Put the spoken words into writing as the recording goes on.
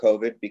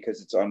COVID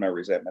because it's on my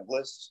resentment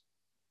list.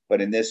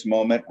 But in this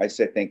moment, I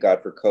say thank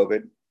God for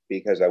COVID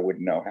because I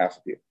wouldn't know half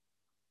of you.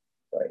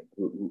 Right?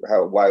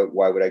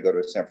 Why would I go to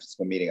a San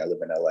Francisco meeting? I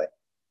live in LA.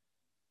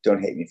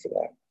 Don't hate me for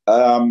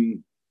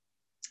that.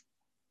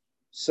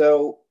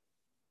 So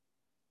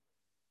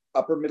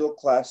upper middle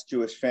class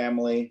Jewish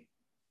family,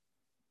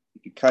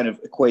 you could kind of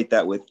equate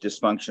that with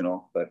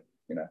dysfunctional, but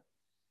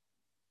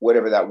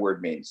whatever that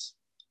word means.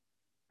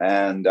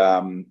 And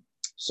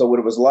so what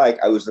it was like,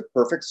 I was the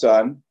perfect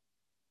son.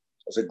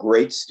 I was a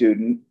great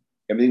student.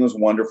 Everything was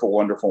wonderful,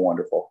 wonderful,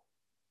 wonderful.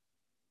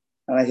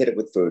 And I hit it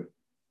with food.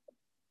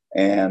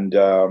 And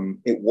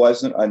it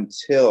wasn't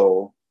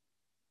until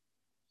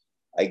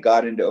I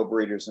got into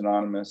Overeaters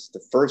Anonymous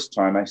the first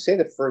time. I say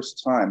the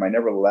first time, I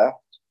never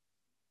left,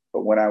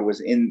 but when I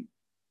was in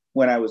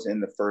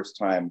the first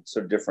time, it's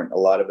so different. A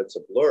lot of it's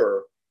a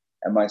blur.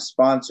 And my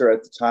sponsor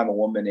at the time, a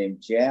woman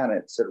named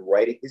Janet, said,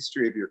 write a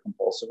history of your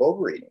compulsive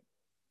overeating.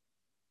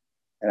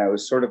 And I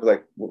was sort of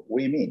like, what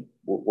do you mean?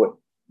 What?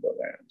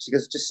 She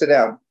goes, just sit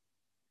down.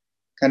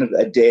 Kind of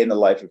a day in the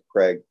life of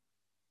Craig.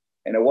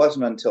 And it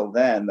wasn't until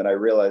then that I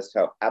realized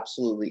how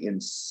absolutely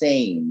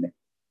insane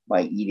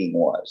my eating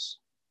was.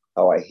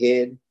 How I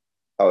hid,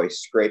 how I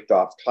scraped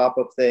off top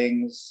of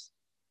things,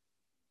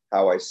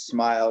 how I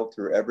smiled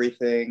through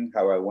everything,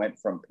 how I went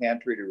from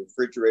pantry to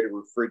refrigerator,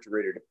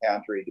 refrigerator to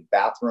pantry to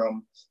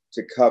bathroom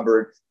to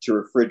cupboard to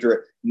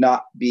refrigerator,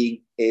 not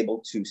being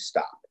able to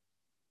stop.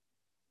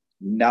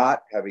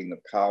 Not having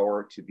the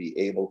power to be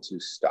able to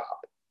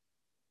stop.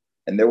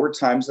 And there were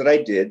times that I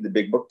did, the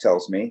big book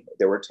tells me,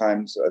 there were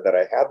times that I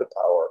had the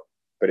power,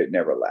 but it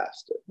never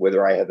lasted.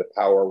 Whether I had the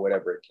power or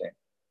whatever it came,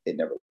 it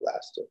never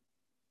lasted.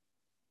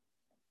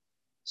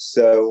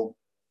 So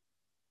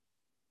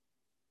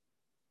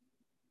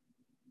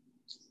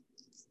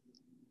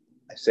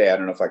I say, I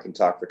don't know if I can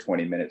talk for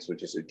 20 minutes,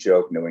 which is a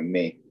joke knowing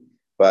me,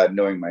 but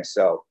knowing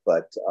myself,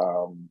 but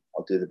I'll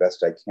do the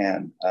best I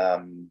can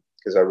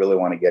because I really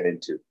want to get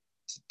into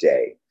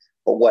today.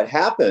 But what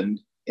happened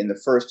in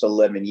the first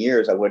 11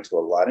 years, I went to a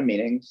lot of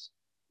meetings,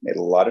 made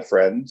a lot of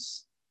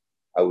friends.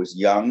 I was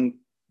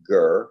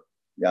younger,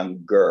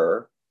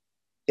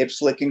 hip,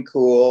 slick, and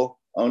cool,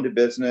 owned a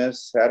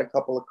business, had a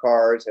couple of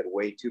cars, had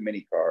way too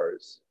many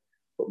cars,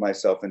 put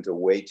myself into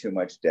way too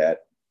much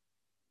debt.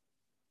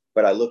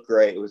 But I looked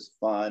great. It was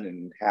fun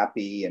and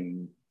happy.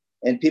 And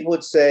people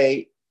would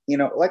say,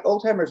 like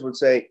old timers would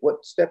say,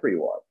 what step are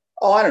you on?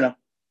 Oh, I don't know.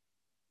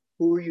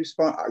 Who are you?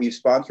 Are you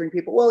sponsoring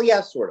people? Well,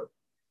 yeah, sort of.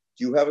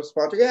 Do you have a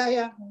sponsor?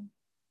 Yeah.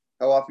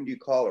 How often do you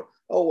call her?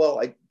 Oh,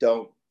 well, I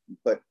don't,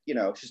 but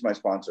she's my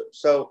sponsor.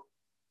 So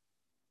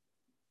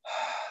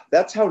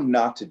that's how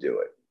not to do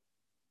it.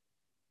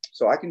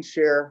 So I can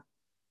share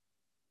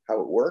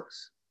how it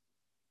works,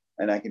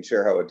 and I can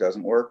share how it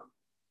doesn't work,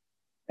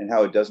 and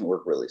how it doesn't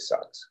work really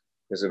sucks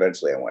because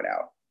eventually I went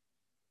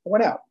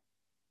out.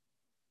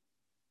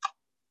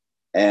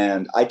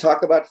 And I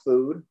talk about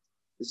food.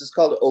 This is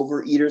called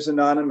Overeaters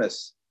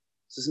Anonymous.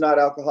 This is not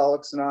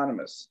Alcoholics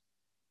Anonymous.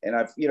 And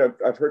I've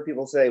heard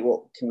people say,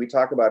 well, can we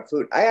talk about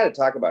food? I had to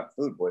talk about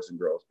food, boys and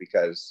girls,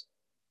 because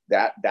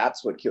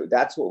that's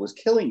what was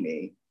killing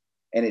me.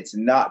 And it's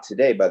not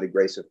today, by the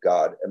grace of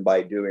God and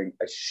by doing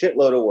a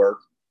shitload of work,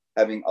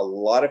 having a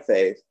lot of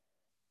faith,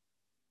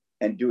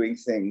 and doing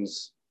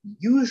things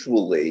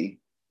usually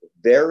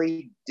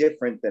very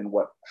different than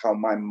how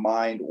my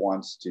mind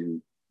wants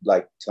to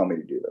tell me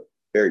to do them.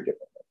 Very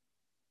differently.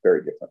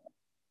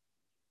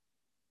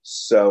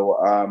 So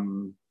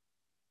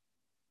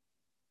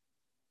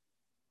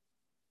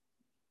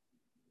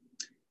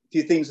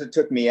few things that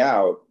took me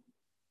out,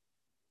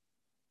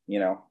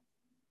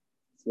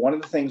 one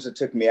of the things that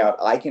took me out,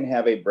 I can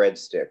have a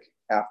breadstick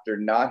after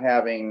not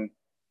having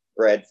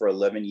bread for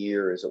 11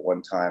 years at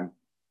one time.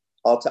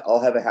 I'll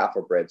have a half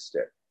a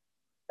breadstick,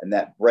 and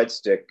that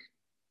breadstick,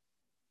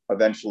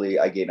 eventually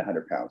I gain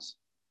 100 pounds.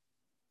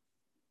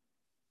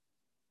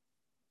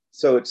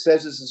 So it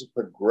says this is a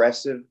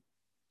progressive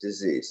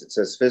disease. It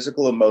says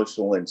physical,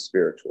 emotional, and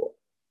spiritual.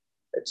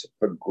 It's a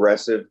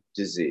progressive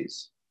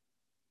disease.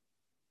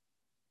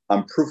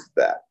 I'm proof of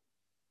that,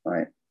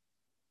 right?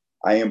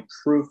 I am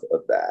proof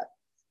of that.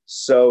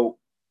 So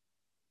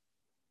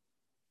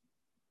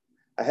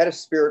I had a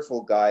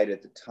spiritual guide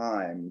at the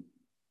time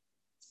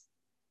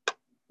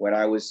when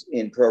I was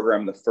in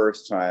program the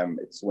first time.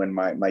 It's when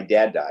my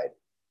dad died.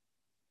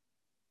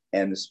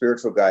 And the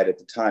spiritual guide at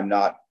the time,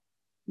 not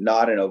in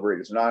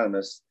Overeaters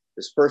Anonymous,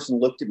 this person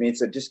looked at me and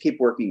said, just keep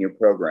working your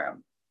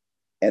program.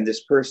 And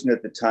this person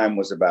at the time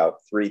was about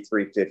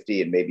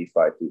 350 and maybe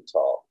 5 feet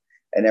tall.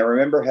 And I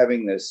remember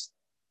having this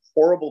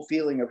horrible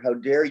feeling of how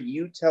dare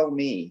you tell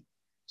me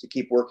to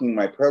keep working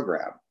my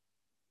program,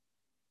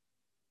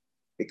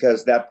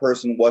 because that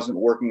person wasn't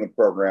working the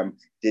program,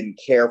 didn't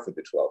care for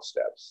the 12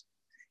 steps.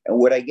 And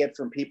what I get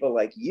from people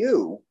like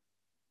you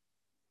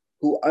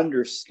who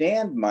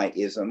understand my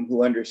ism,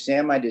 who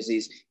understand my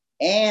disease,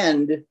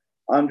 and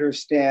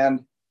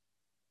understand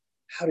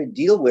how to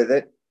deal with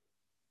it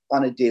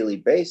on a daily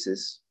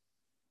basis,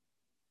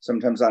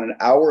 sometimes on an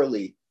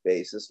hourly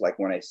basis, like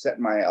when I set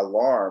my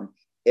alarm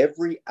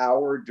every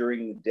hour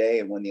during the day.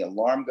 And when the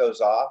alarm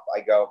goes off,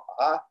 I go,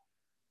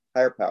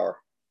 higher power.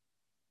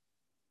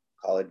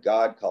 Call it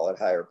God, call it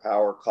higher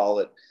power, call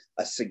it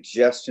a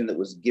suggestion that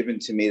was given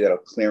to me that'll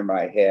clear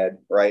my head,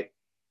 right?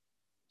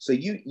 So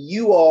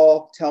you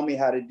all tell me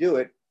how to do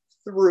it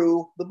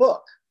through the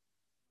book.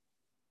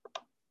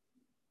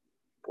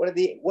 What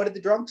did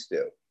the drunks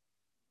do?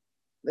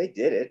 They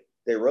did it.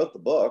 They wrote the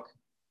book.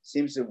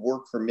 Seems to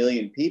work for a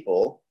million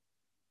people.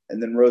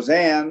 And then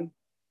Roseanne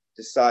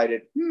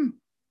decided,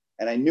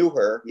 and I knew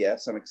her.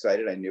 Yes, I'm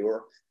excited. I knew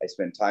her. I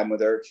spent time with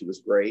her. She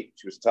was great.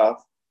 She was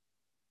tough.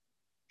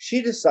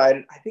 She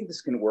decided, I think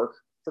this can work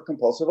for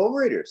compulsive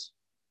overeaters.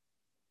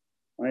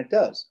 And it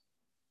does.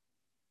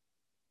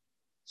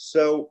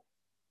 So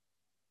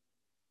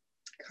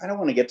I kind of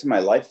want to get to my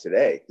life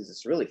today because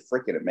it's really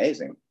freaking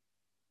amazing.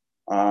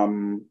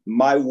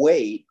 My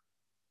weight.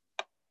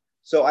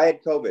 So I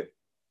had COVID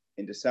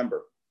in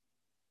December.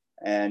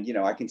 And,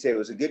 I can say it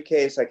was a good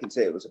case. I can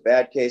say it was a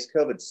bad case.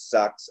 COVID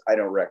sucks. I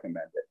don't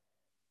recommend it.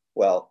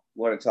 Well,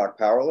 you want to talk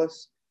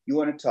powerless? You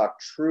want to talk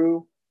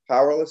true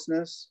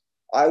powerlessness?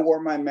 I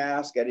wore my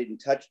mask. I didn't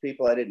touch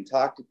people. I didn't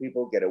talk to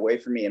people. Get away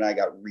from me. And I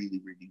got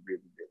really, really,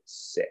 really, really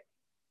sick.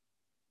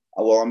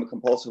 Well, I'm a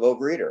compulsive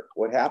overeater.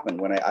 What happened?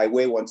 When I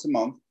weigh once a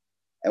month,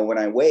 and when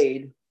I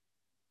weighed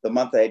the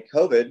month I had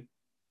COVID,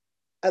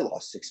 I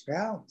lost 6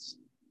 pounds.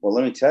 Well,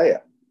 let me tell you,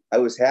 I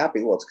was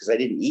happy. Well, it's because I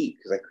didn't eat,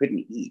 because I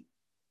couldn't eat.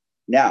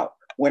 Now,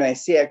 when I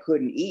say I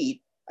couldn't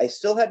eat, I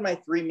still had my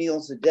 3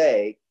 meals a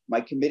day,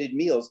 my committed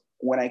meals.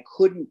 When I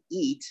couldn't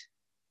eat,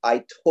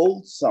 I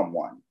told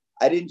someone.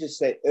 I didn't just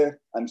say,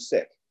 I'm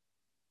sick.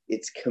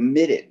 It's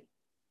committed.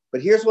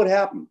 But here's what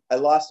happened. I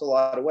lost a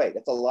lot of weight.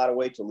 That's a lot of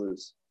weight to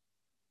lose.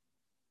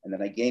 And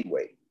then I gained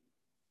weight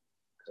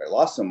because I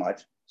lost so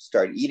much,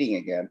 started eating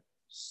again.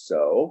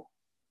 So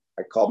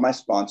I called my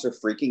sponsor,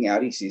 freaking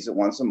out. He sees it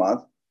once a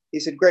month. He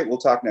said, great, we'll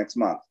talk next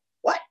month.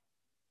 What?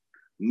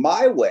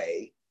 My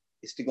way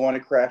is to go on a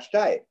crash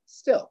diet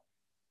still.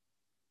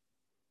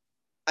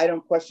 I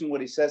don't question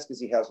what he says because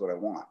he has what I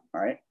want,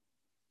 all right?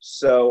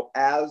 So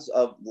as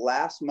of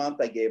last month,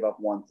 I gave up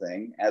one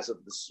thing. As of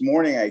this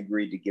morning, I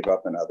agreed to give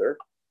up another.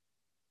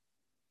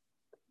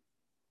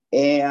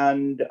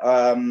 And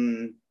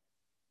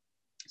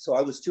so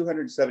I was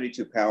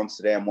 272 pounds.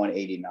 Today I'm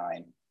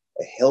 189.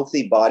 A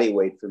healthy body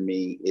weight for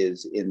me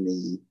is in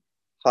the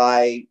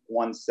high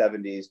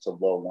 170s to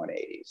low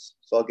 180s.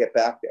 So I'll get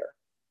back there.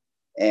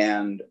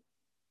 And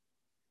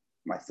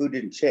my food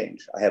didn't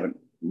change. I haven't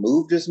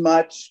moved as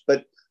much,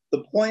 but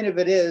the point of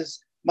it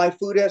is my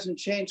food hasn't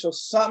changed. So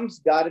something's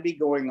got to be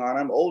going on.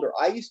 I'm older.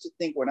 I used to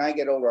think when I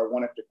get older, I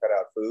won't have to cut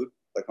out food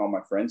like all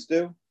my friends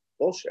do.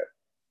 Bullshit.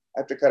 I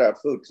have to cut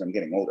out food because I'm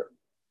getting older.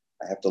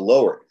 I have to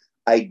lower it.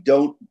 I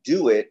don't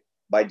do it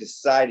by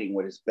deciding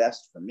what is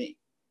best for me.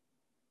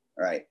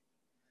 All right.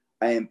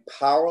 I am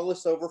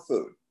powerless over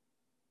food.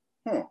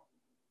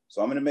 So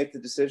I'm going to make the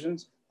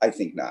decisions? I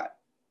think not.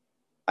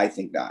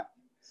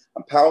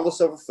 I'm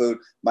powerless over food.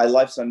 My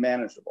life's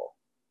unmanageable.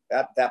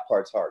 That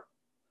part's hard.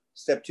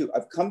 Step 2,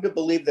 I've come to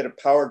believe that a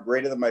power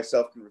greater than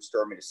myself can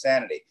restore me to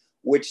sanity,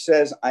 which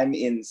says I'm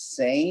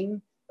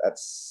insane. That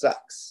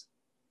sucks.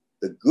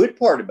 The good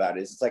part about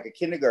it is it's like a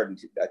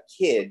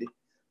kid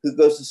who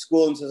goes to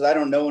school and says, I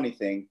don't know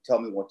anything. Tell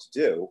me what to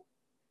do.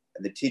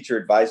 And the teacher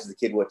advises the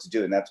kid what to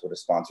do. And that's what a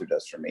sponsor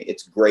does for me.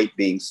 It's great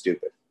being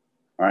stupid.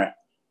 All right.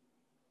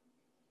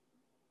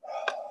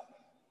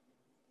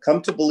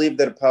 Come to believe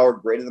that a power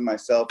greater than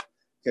myself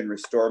can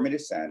restore me to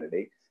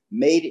sanity.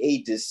 Made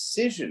a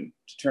decision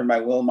to turn my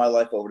will and my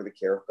life over to the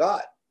care of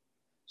God.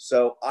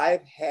 So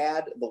I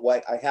had a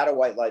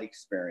white light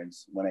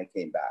experience when I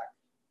came back.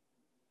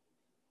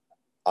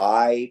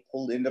 I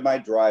pulled into my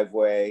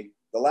driveway.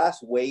 The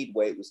last weighed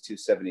weight was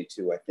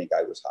 272. I think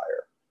I was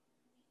higher.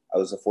 I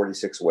was a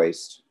 46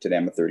 waist. Today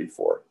I'm a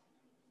 34.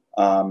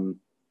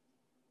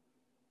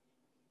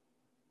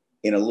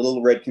 In a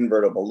little red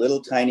convertible,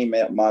 little tiny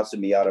Mazda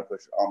Miata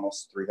pushed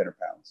almost 300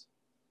 pounds.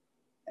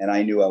 And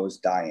I knew I was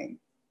dying.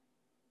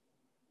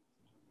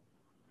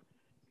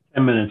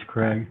 10 minutes,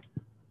 Craig.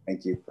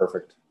 Thank you.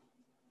 Perfect.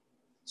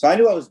 So I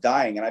knew I was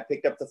dying, and I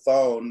picked up the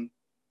phone,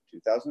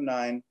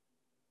 2009,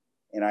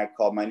 and I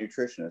called my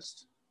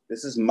nutritionist.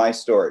 This is my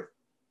story.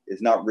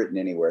 It's not written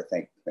anywhere,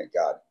 thank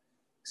God,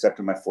 except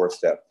in my 4th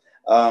step.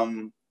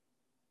 And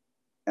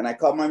I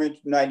called my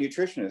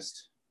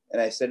nutritionist,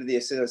 and I said to the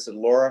assistant, I said,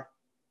 Laura,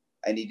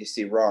 I need to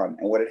see Ron.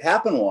 And what had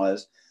happened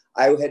was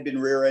I had been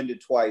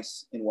rear-ended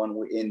twice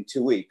in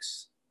 2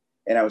 weeks,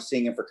 and I was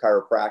seeing him for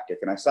chiropractic.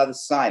 And I saw the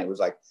sign. It was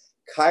like,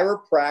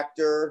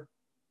 chiropractor,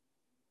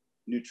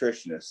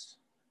 nutritionist.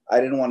 I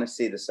didn't want to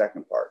see the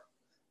second part.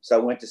 So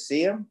I went to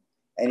see him,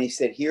 and he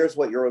said, here's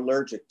what you're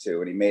allergic to.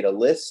 And he made a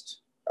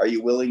list. Are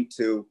you willing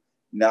to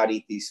not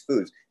eat these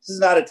foods? This is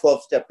not a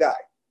 12-step guide.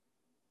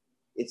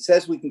 It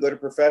says we can go to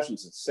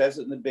professions. It says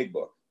it in the big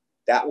book.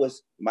 That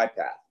was my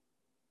path.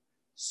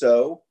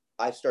 So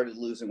I started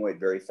losing weight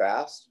very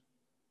fast.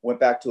 Went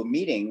back to a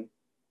meeting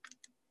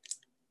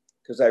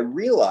because I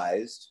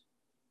realized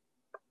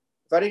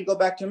If I didn't go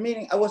back to a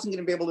meeting, I wasn't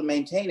going to be able to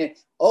maintain it.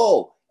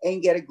 Oh,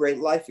 and get a great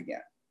life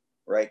again,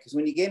 right? Because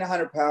when you gain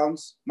 100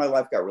 pounds, my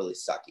life got really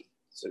sucky.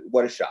 So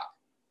what a shock.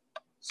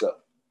 So,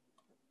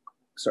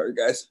 sorry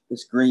guys,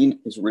 this green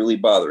is really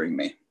bothering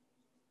me.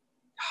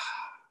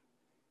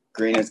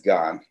 Green is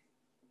gone.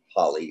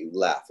 Holly, you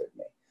laugh at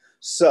me.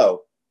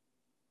 So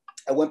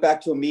I went back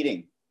to a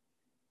meeting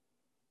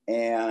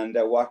and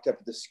I walked up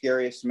to the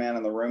scariest man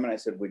in the room and I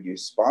said, would you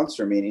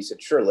sponsor me? And he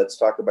said, sure, let's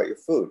talk about your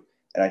food.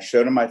 And I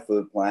showed him my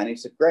food plan. He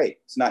said, great,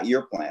 it's not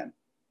your plan.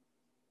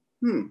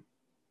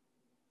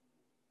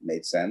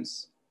 Made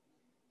sense.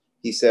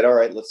 He said, all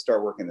right, let's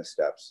start working the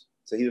steps.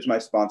 So he was my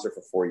sponsor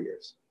for 4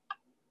 years.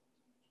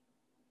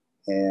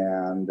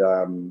 And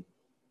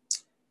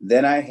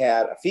then I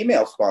had a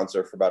female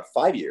sponsor for about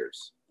 5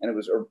 years. And it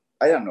was, or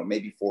I don't know,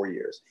 maybe 4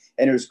 years.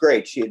 And it was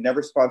great. She had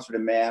never sponsored a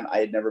man. I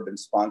had never been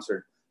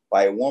sponsored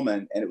by a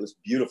woman. And it was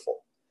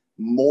beautiful.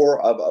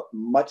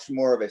 Much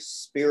more of a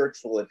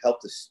spiritual, it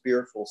helped the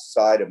spiritual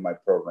side of my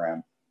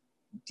program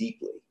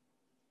deeply.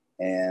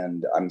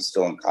 And I'm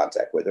still in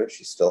contact with her.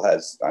 She still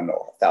has, I don't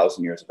know,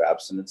 1,000 years of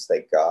abstinence,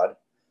 thank God.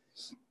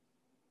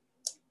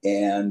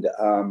 And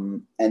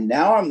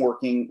now I'm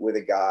working with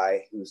a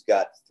guy who's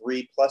got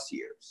 3+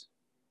 years.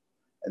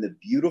 And the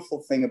beautiful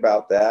thing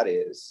about that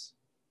is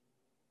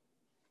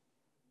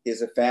he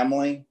has a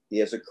family, he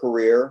has a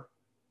career,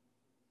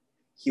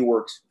 he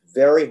works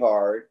very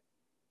hard,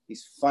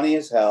 he's funny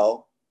as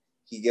hell,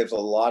 he gives a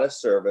lot of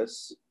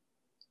service,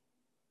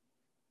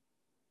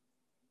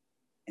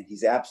 and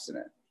he's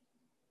abstinent.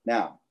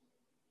 Now,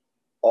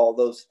 all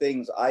those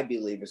things I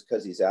believe is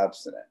because he's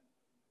abstinent.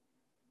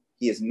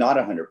 He is not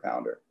a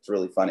 100-pounder. It's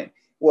really funny.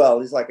 Well,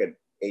 he's like an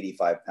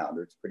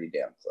 85-pounder. It's pretty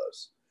damn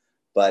close.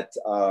 But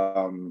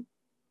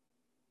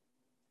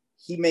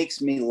he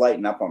makes me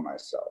lighten up on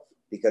myself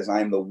because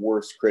I'm the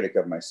worst critic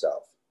of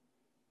myself.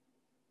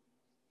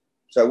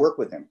 So I work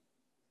with him.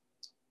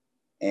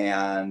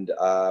 And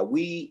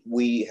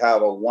we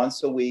have a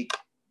once-a-week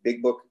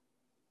big book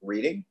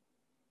reading.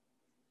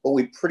 But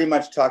we pretty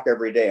much talk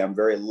every day. I'm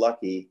very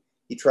lucky.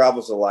 He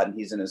travels a lot and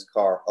he's in his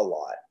car a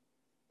lot.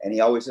 And he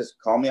always says,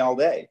 call me all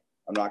day.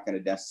 I'm not going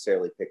to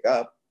necessarily pick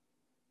up.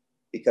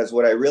 Because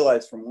what I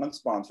realized from one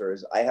sponsor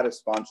is I had a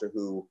sponsor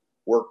who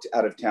worked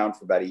out of town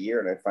for about a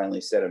year. And I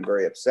finally said, I'm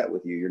very upset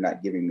with you. You're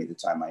not giving me the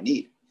time I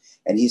need.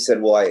 And he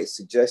said, well, I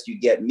suggest you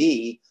get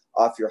me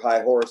off your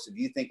high horse. If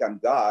you think I'm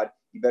God,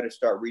 you better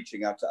start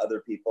reaching out to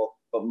other people,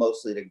 but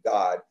mostly to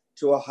God,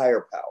 to a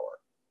higher power.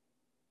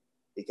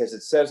 Because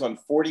it says on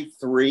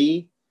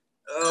 43,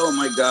 oh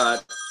my God.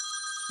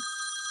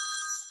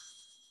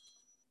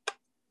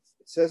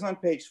 It says on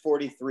page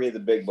 43 of the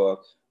big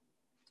book,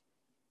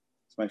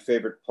 it's my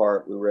favorite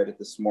part. We read it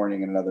this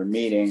morning in another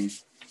meeting.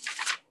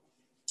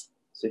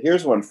 So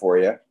here's one for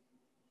you.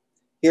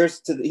 Here's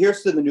to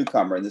the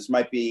newcomer, and this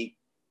might be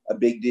a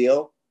big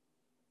deal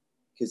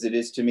because it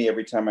is to me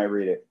every time I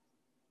read it.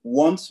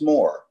 Once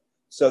more.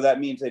 So that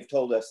means they've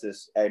told us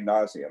this ad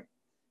nauseum.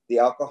 The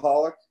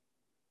alcoholic,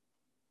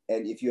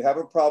 and if you have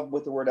a problem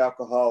with the word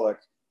alcoholic,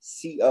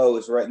 CO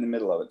is right in the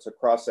middle of it. So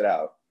cross it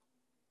out.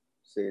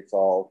 See, it's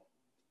all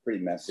pretty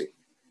messy.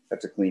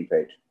 That's a clean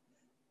page.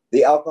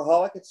 The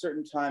alcoholic at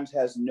certain times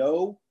has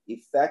no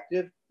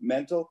effective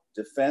mental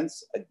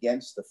defense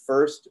against the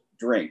first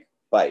drink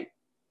bite.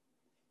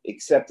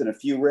 Except in a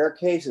few rare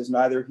cases,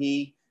 neither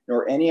he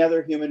nor any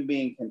other human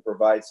being can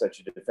provide such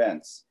a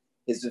defense.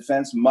 His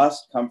defense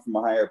must come from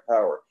a higher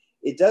power.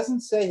 It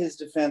doesn't say his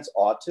defense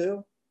ought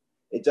to.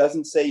 It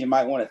doesn't say you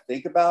might want to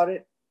think about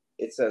it.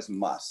 It says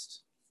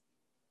must.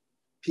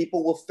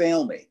 People will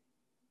fail me.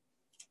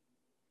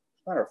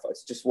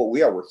 It's just what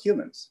we are. We're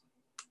humans.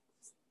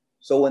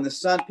 So when the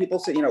sun, people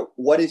say,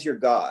 what is your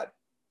God?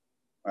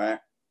 Right?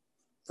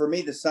 For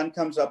me, the sun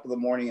comes up in the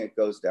morning, it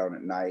goes down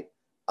at night.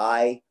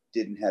 I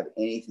didn't have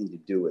anything to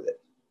do with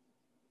it.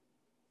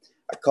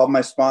 I called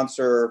my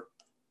sponsor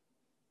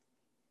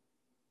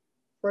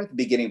right at the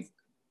beginning.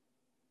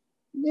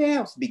 It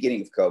was the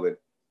beginning of COVID,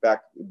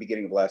 back at the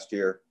beginning of last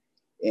year.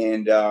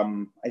 And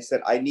I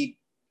said, I need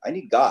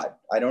God.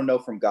 I don't know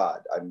from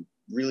God. I'm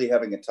really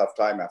having a tough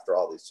time after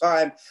all this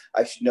time.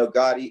 I should know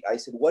God. I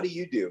said, what do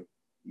you do?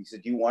 He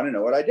said, do you want to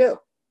know what I do?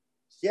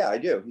 I said, yeah, I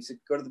do. He said,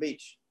 go to the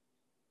beach.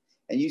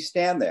 And you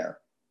stand there.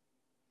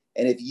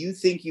 And if you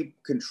think you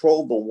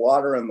control the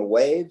water and the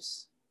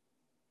waves,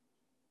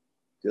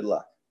 good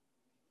luck.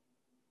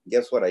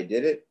 Guess what? I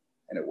did it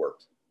and it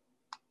worked.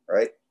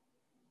 Right?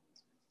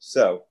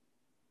 So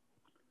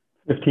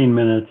 15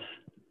 minutes.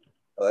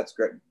 Oh, that's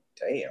great.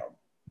 Damn.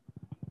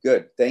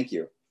 Good. Thank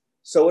you.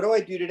 So what do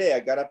I do today?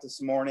 I got up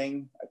this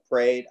morning. I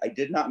prayed. I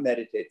did not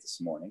meditate this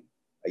morning.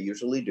 I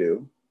usually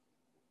do.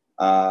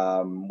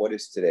 What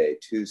is today?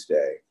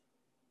 Tuesday.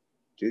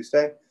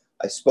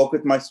 I spoke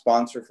with my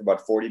sponsor for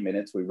about 40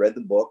 minutes. We read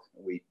the book.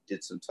 We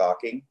did some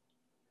talking.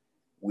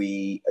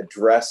 We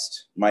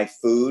addressed my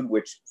food,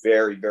 which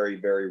very, very,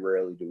 very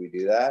rarely do we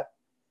do that.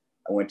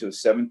 I went to a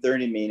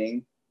 7:30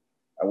 meeting.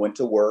 I went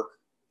to work.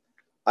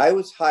 I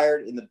was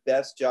hired in the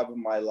best job of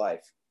my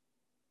life.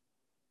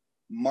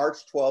 March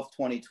 12th,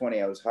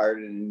 2020, I was hired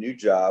in a new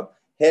job.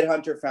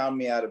 Headhunter found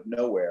me out of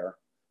nowhere.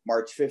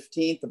 March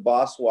 15th, the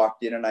boss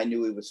walked in and I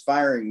knew he was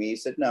firing me. He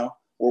said, no,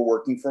 we're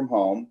working from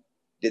home.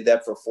 Did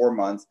that for 4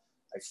 months.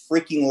 I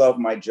freaking love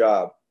my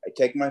job. I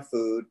take my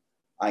food.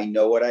 I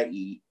know what I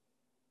eat.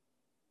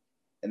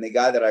 And the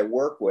guy that I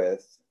work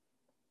with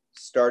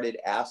started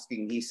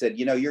asking, he said,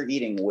 you know, you're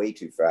eating way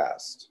too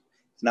fast.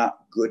 It's not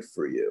good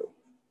for you.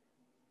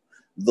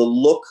 The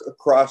look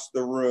across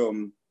the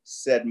room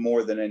said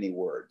more than any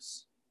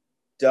words.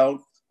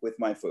 Don't with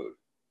my food.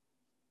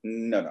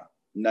 No,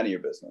 none of your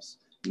business.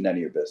 None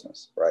of your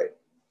business, right?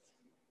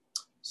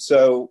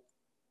 So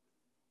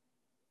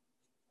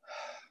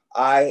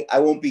I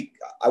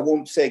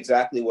won't say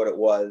exactly what it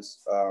was.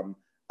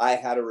 I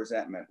had a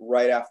resentment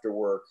right after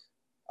work.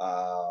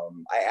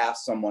 I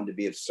asked someone to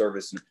be of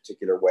service in a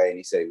particular way, and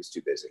he said he was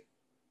too busy.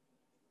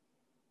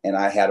 And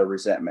I had a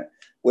resentment.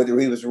 Whether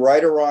he was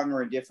right or wrong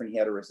or indifferent, he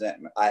had a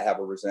resentment. I have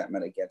a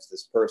resentment against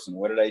this person.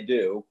 What did I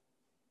do?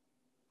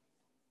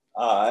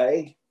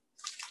 Where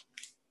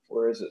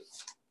is it?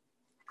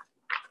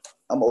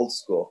 I'm old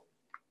school.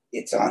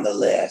 It's on the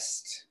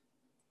list.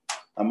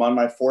 I'm on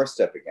my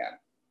 4-step again.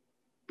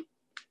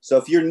 So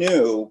if you're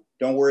new,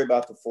 don't worry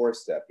about the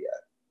 4-step yet.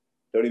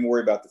 Don't even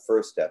worry about the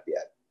 1st step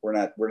yet. We're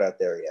not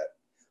there yet.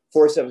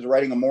 4-step is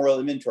writing a moral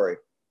inventory.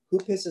 Who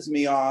pisses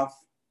me off?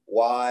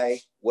 Why?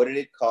 What did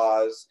it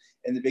cause?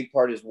 And the big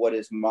part is, what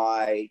is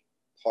my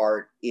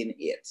part in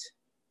it?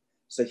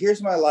 So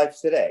here's my life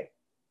today.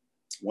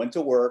 Went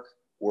to work,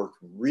 worked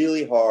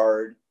really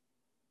hard.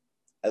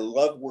 I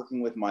love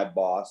working with my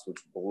boss, which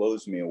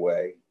blows me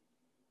away.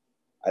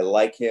 I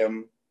like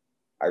him.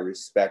 I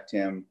respect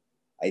him.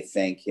 I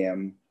thank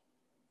him.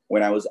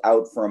 When I was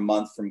out for a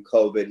month from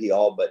COVID, he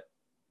all but,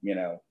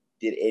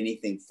 did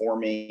anything for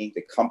me.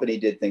 The company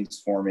did things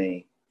for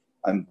me.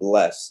 I'm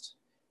blessed.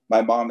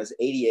 My mom is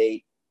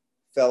 88,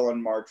 fell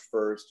on March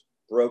 1st,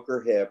 broke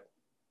her hip.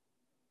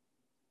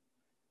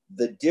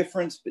 The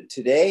difference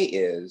today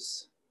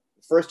is,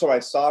 the first time I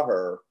saw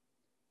her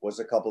was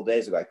a couple of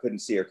days ago. I couldn't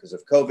see her because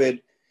of COVID,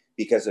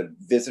 because of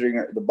visiting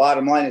her. The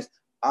bottom line is,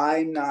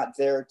 I'm not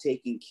there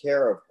taking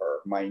care of her.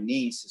 My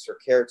niece is her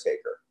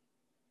caretaker.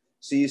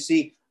 So you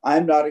see,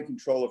 I'm not in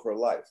control of her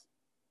life.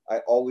 I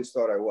always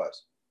thought I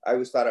was. I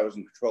always thought I was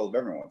in control of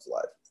everyone's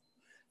life.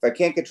 If I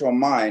can't control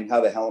mine, how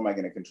the hell am I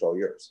going to control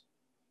yours?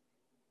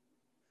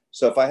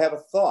 So if I have a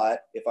thought,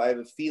 if I have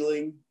a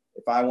feeling,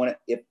 if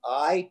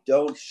I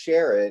don't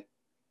share it,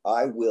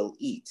 I will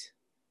eat.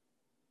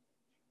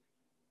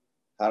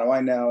 How do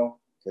I know?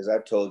 Because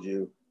I've told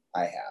you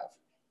I have.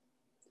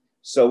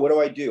 So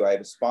what do? I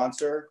have a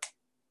sponsor.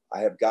 I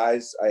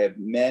have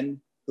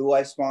men who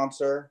I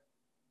sponsor.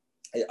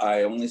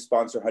 I only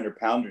sponsor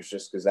 100-pounders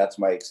just because that's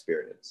my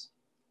experience.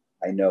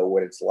 I know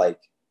what it's like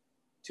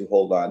to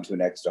hold on to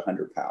an extra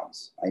 100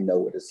 pounds. I know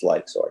what it's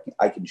like, so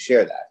I can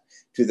share that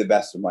to the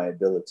best of my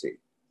ability.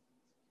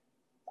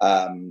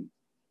 I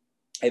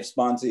have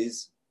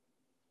sponsees.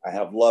 I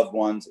have loved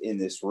ones in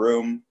this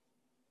room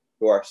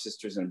who are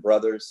sisters and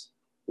brothers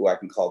who I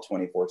can call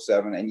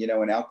 24/7. And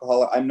an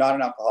alcoholic, I'm not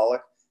an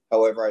alcoholic.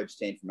 However, I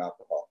abstain from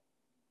alcohol.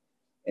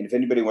 And if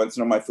anybody wants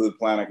to know my food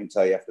plan, I can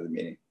tell you after the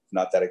meeting. It's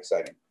not that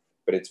exciting,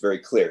 but it's very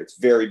clear. It's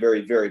very,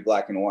 very, very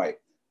black and white.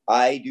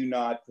 I do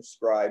not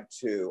prescribe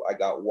to. I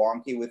got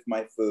wonky with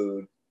my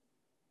food.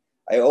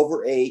 I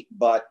overate,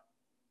 but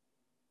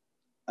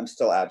I'm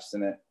still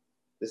abstinent.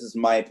 This is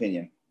my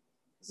opinion.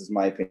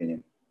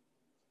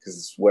 Because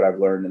it's what I've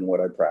learned and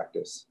what I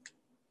practice.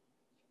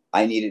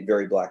 I need it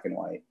very black and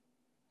white.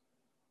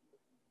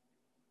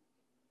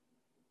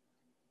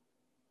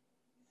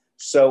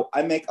 So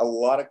I make a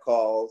lot of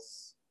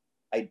calls.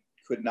 I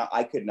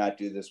could not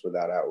do this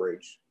without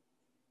outrage.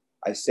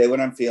 I say what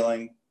I'm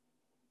feeling.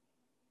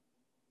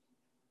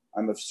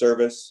 I'm of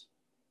service.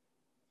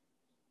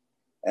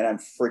 And I'm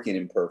freaking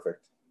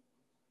imperfect.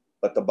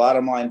 But the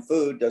bottom line,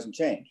 food doesn't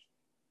change.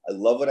 I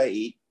love what I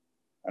eat.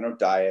 I don't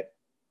diet.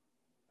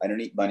 I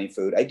don't eat bunny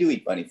food. I do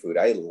eat bunny food.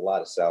 I eat a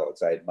lot of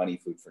salads. I had bunny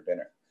food for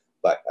dinner.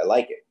 But I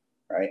like it,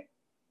 right?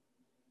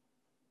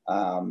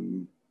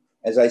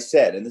 As I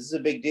said, and this is a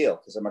big deal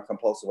because I'm a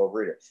compulsive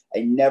overeater,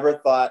 I never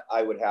thought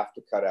I would have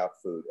to cut out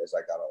food as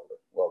I got older.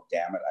 Well,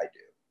 damn it, I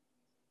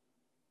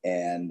do.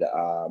 And,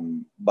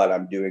 but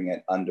I'm doing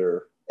it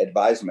under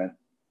advisement.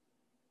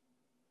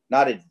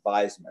 Not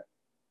advisement,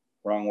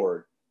 wrong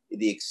word.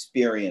 The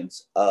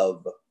experience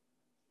of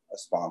a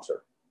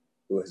sponsor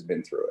who has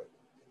been through it,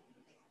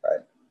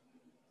 right?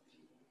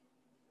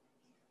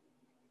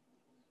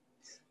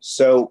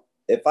 So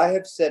if I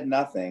have said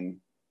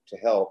nothing to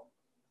help,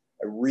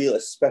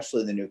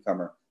 especially the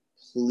newcomer,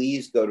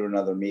 please go to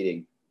another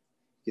meeting.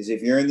 Because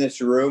if you're in this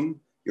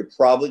room, you're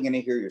probably going to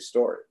hear your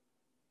story.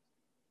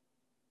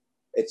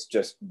 It's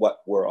just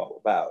what we're all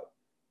about.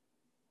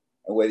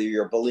 And whether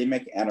you're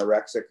bulimic,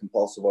 anorexic,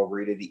 compulsive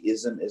overeater, the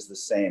ism is the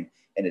same,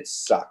 and it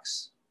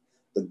sucks.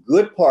 The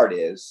good part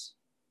is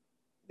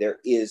there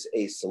is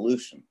a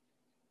solution.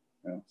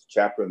 It's a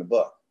chapter in the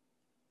book.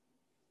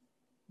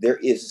 There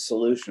is a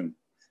solution.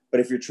 But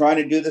if you're trying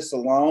to do this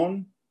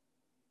alone,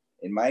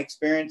 in my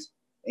experience,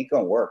 ain't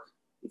gonna work.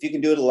 If you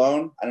can do it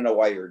alone, I don't know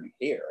why you're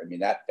here. I mean,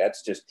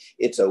 that's just,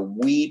 it's a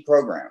we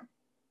program.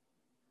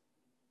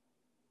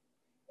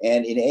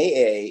 And in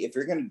AA, if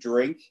you're gonna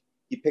drink,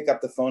 you pick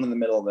up the phone in the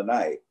middle of the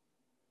night.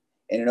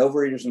 And in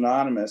Overeaters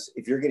Anonymous,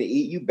 if you're gonna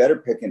eat, you better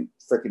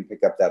frickin'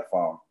 pick up that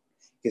phone.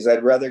 Because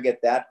I'd rather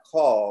get that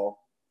call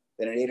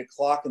than at 8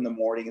 o'clock in the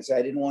morning and say,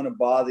 I didn't want to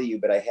bother you,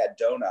 but I had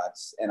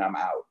donuts and I'm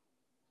out.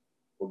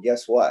 Well,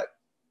 guess what?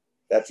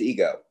 That's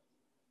ego.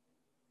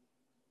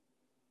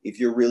 If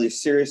you're really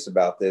serious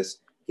about this,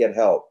 get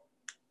help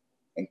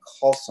and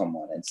call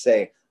someone and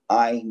say,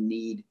 I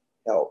need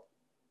help.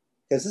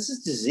 Because this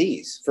is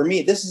disease. For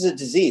me, this is a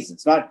disease.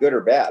 It's not good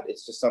or bad.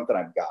 It's just something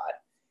I've got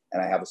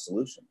and I have a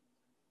solution.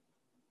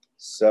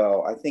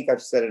 So I think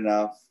I've said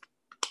enough.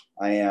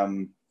 I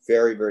am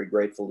very, very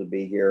grateful to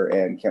be here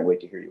and can't wait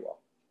to hear you all.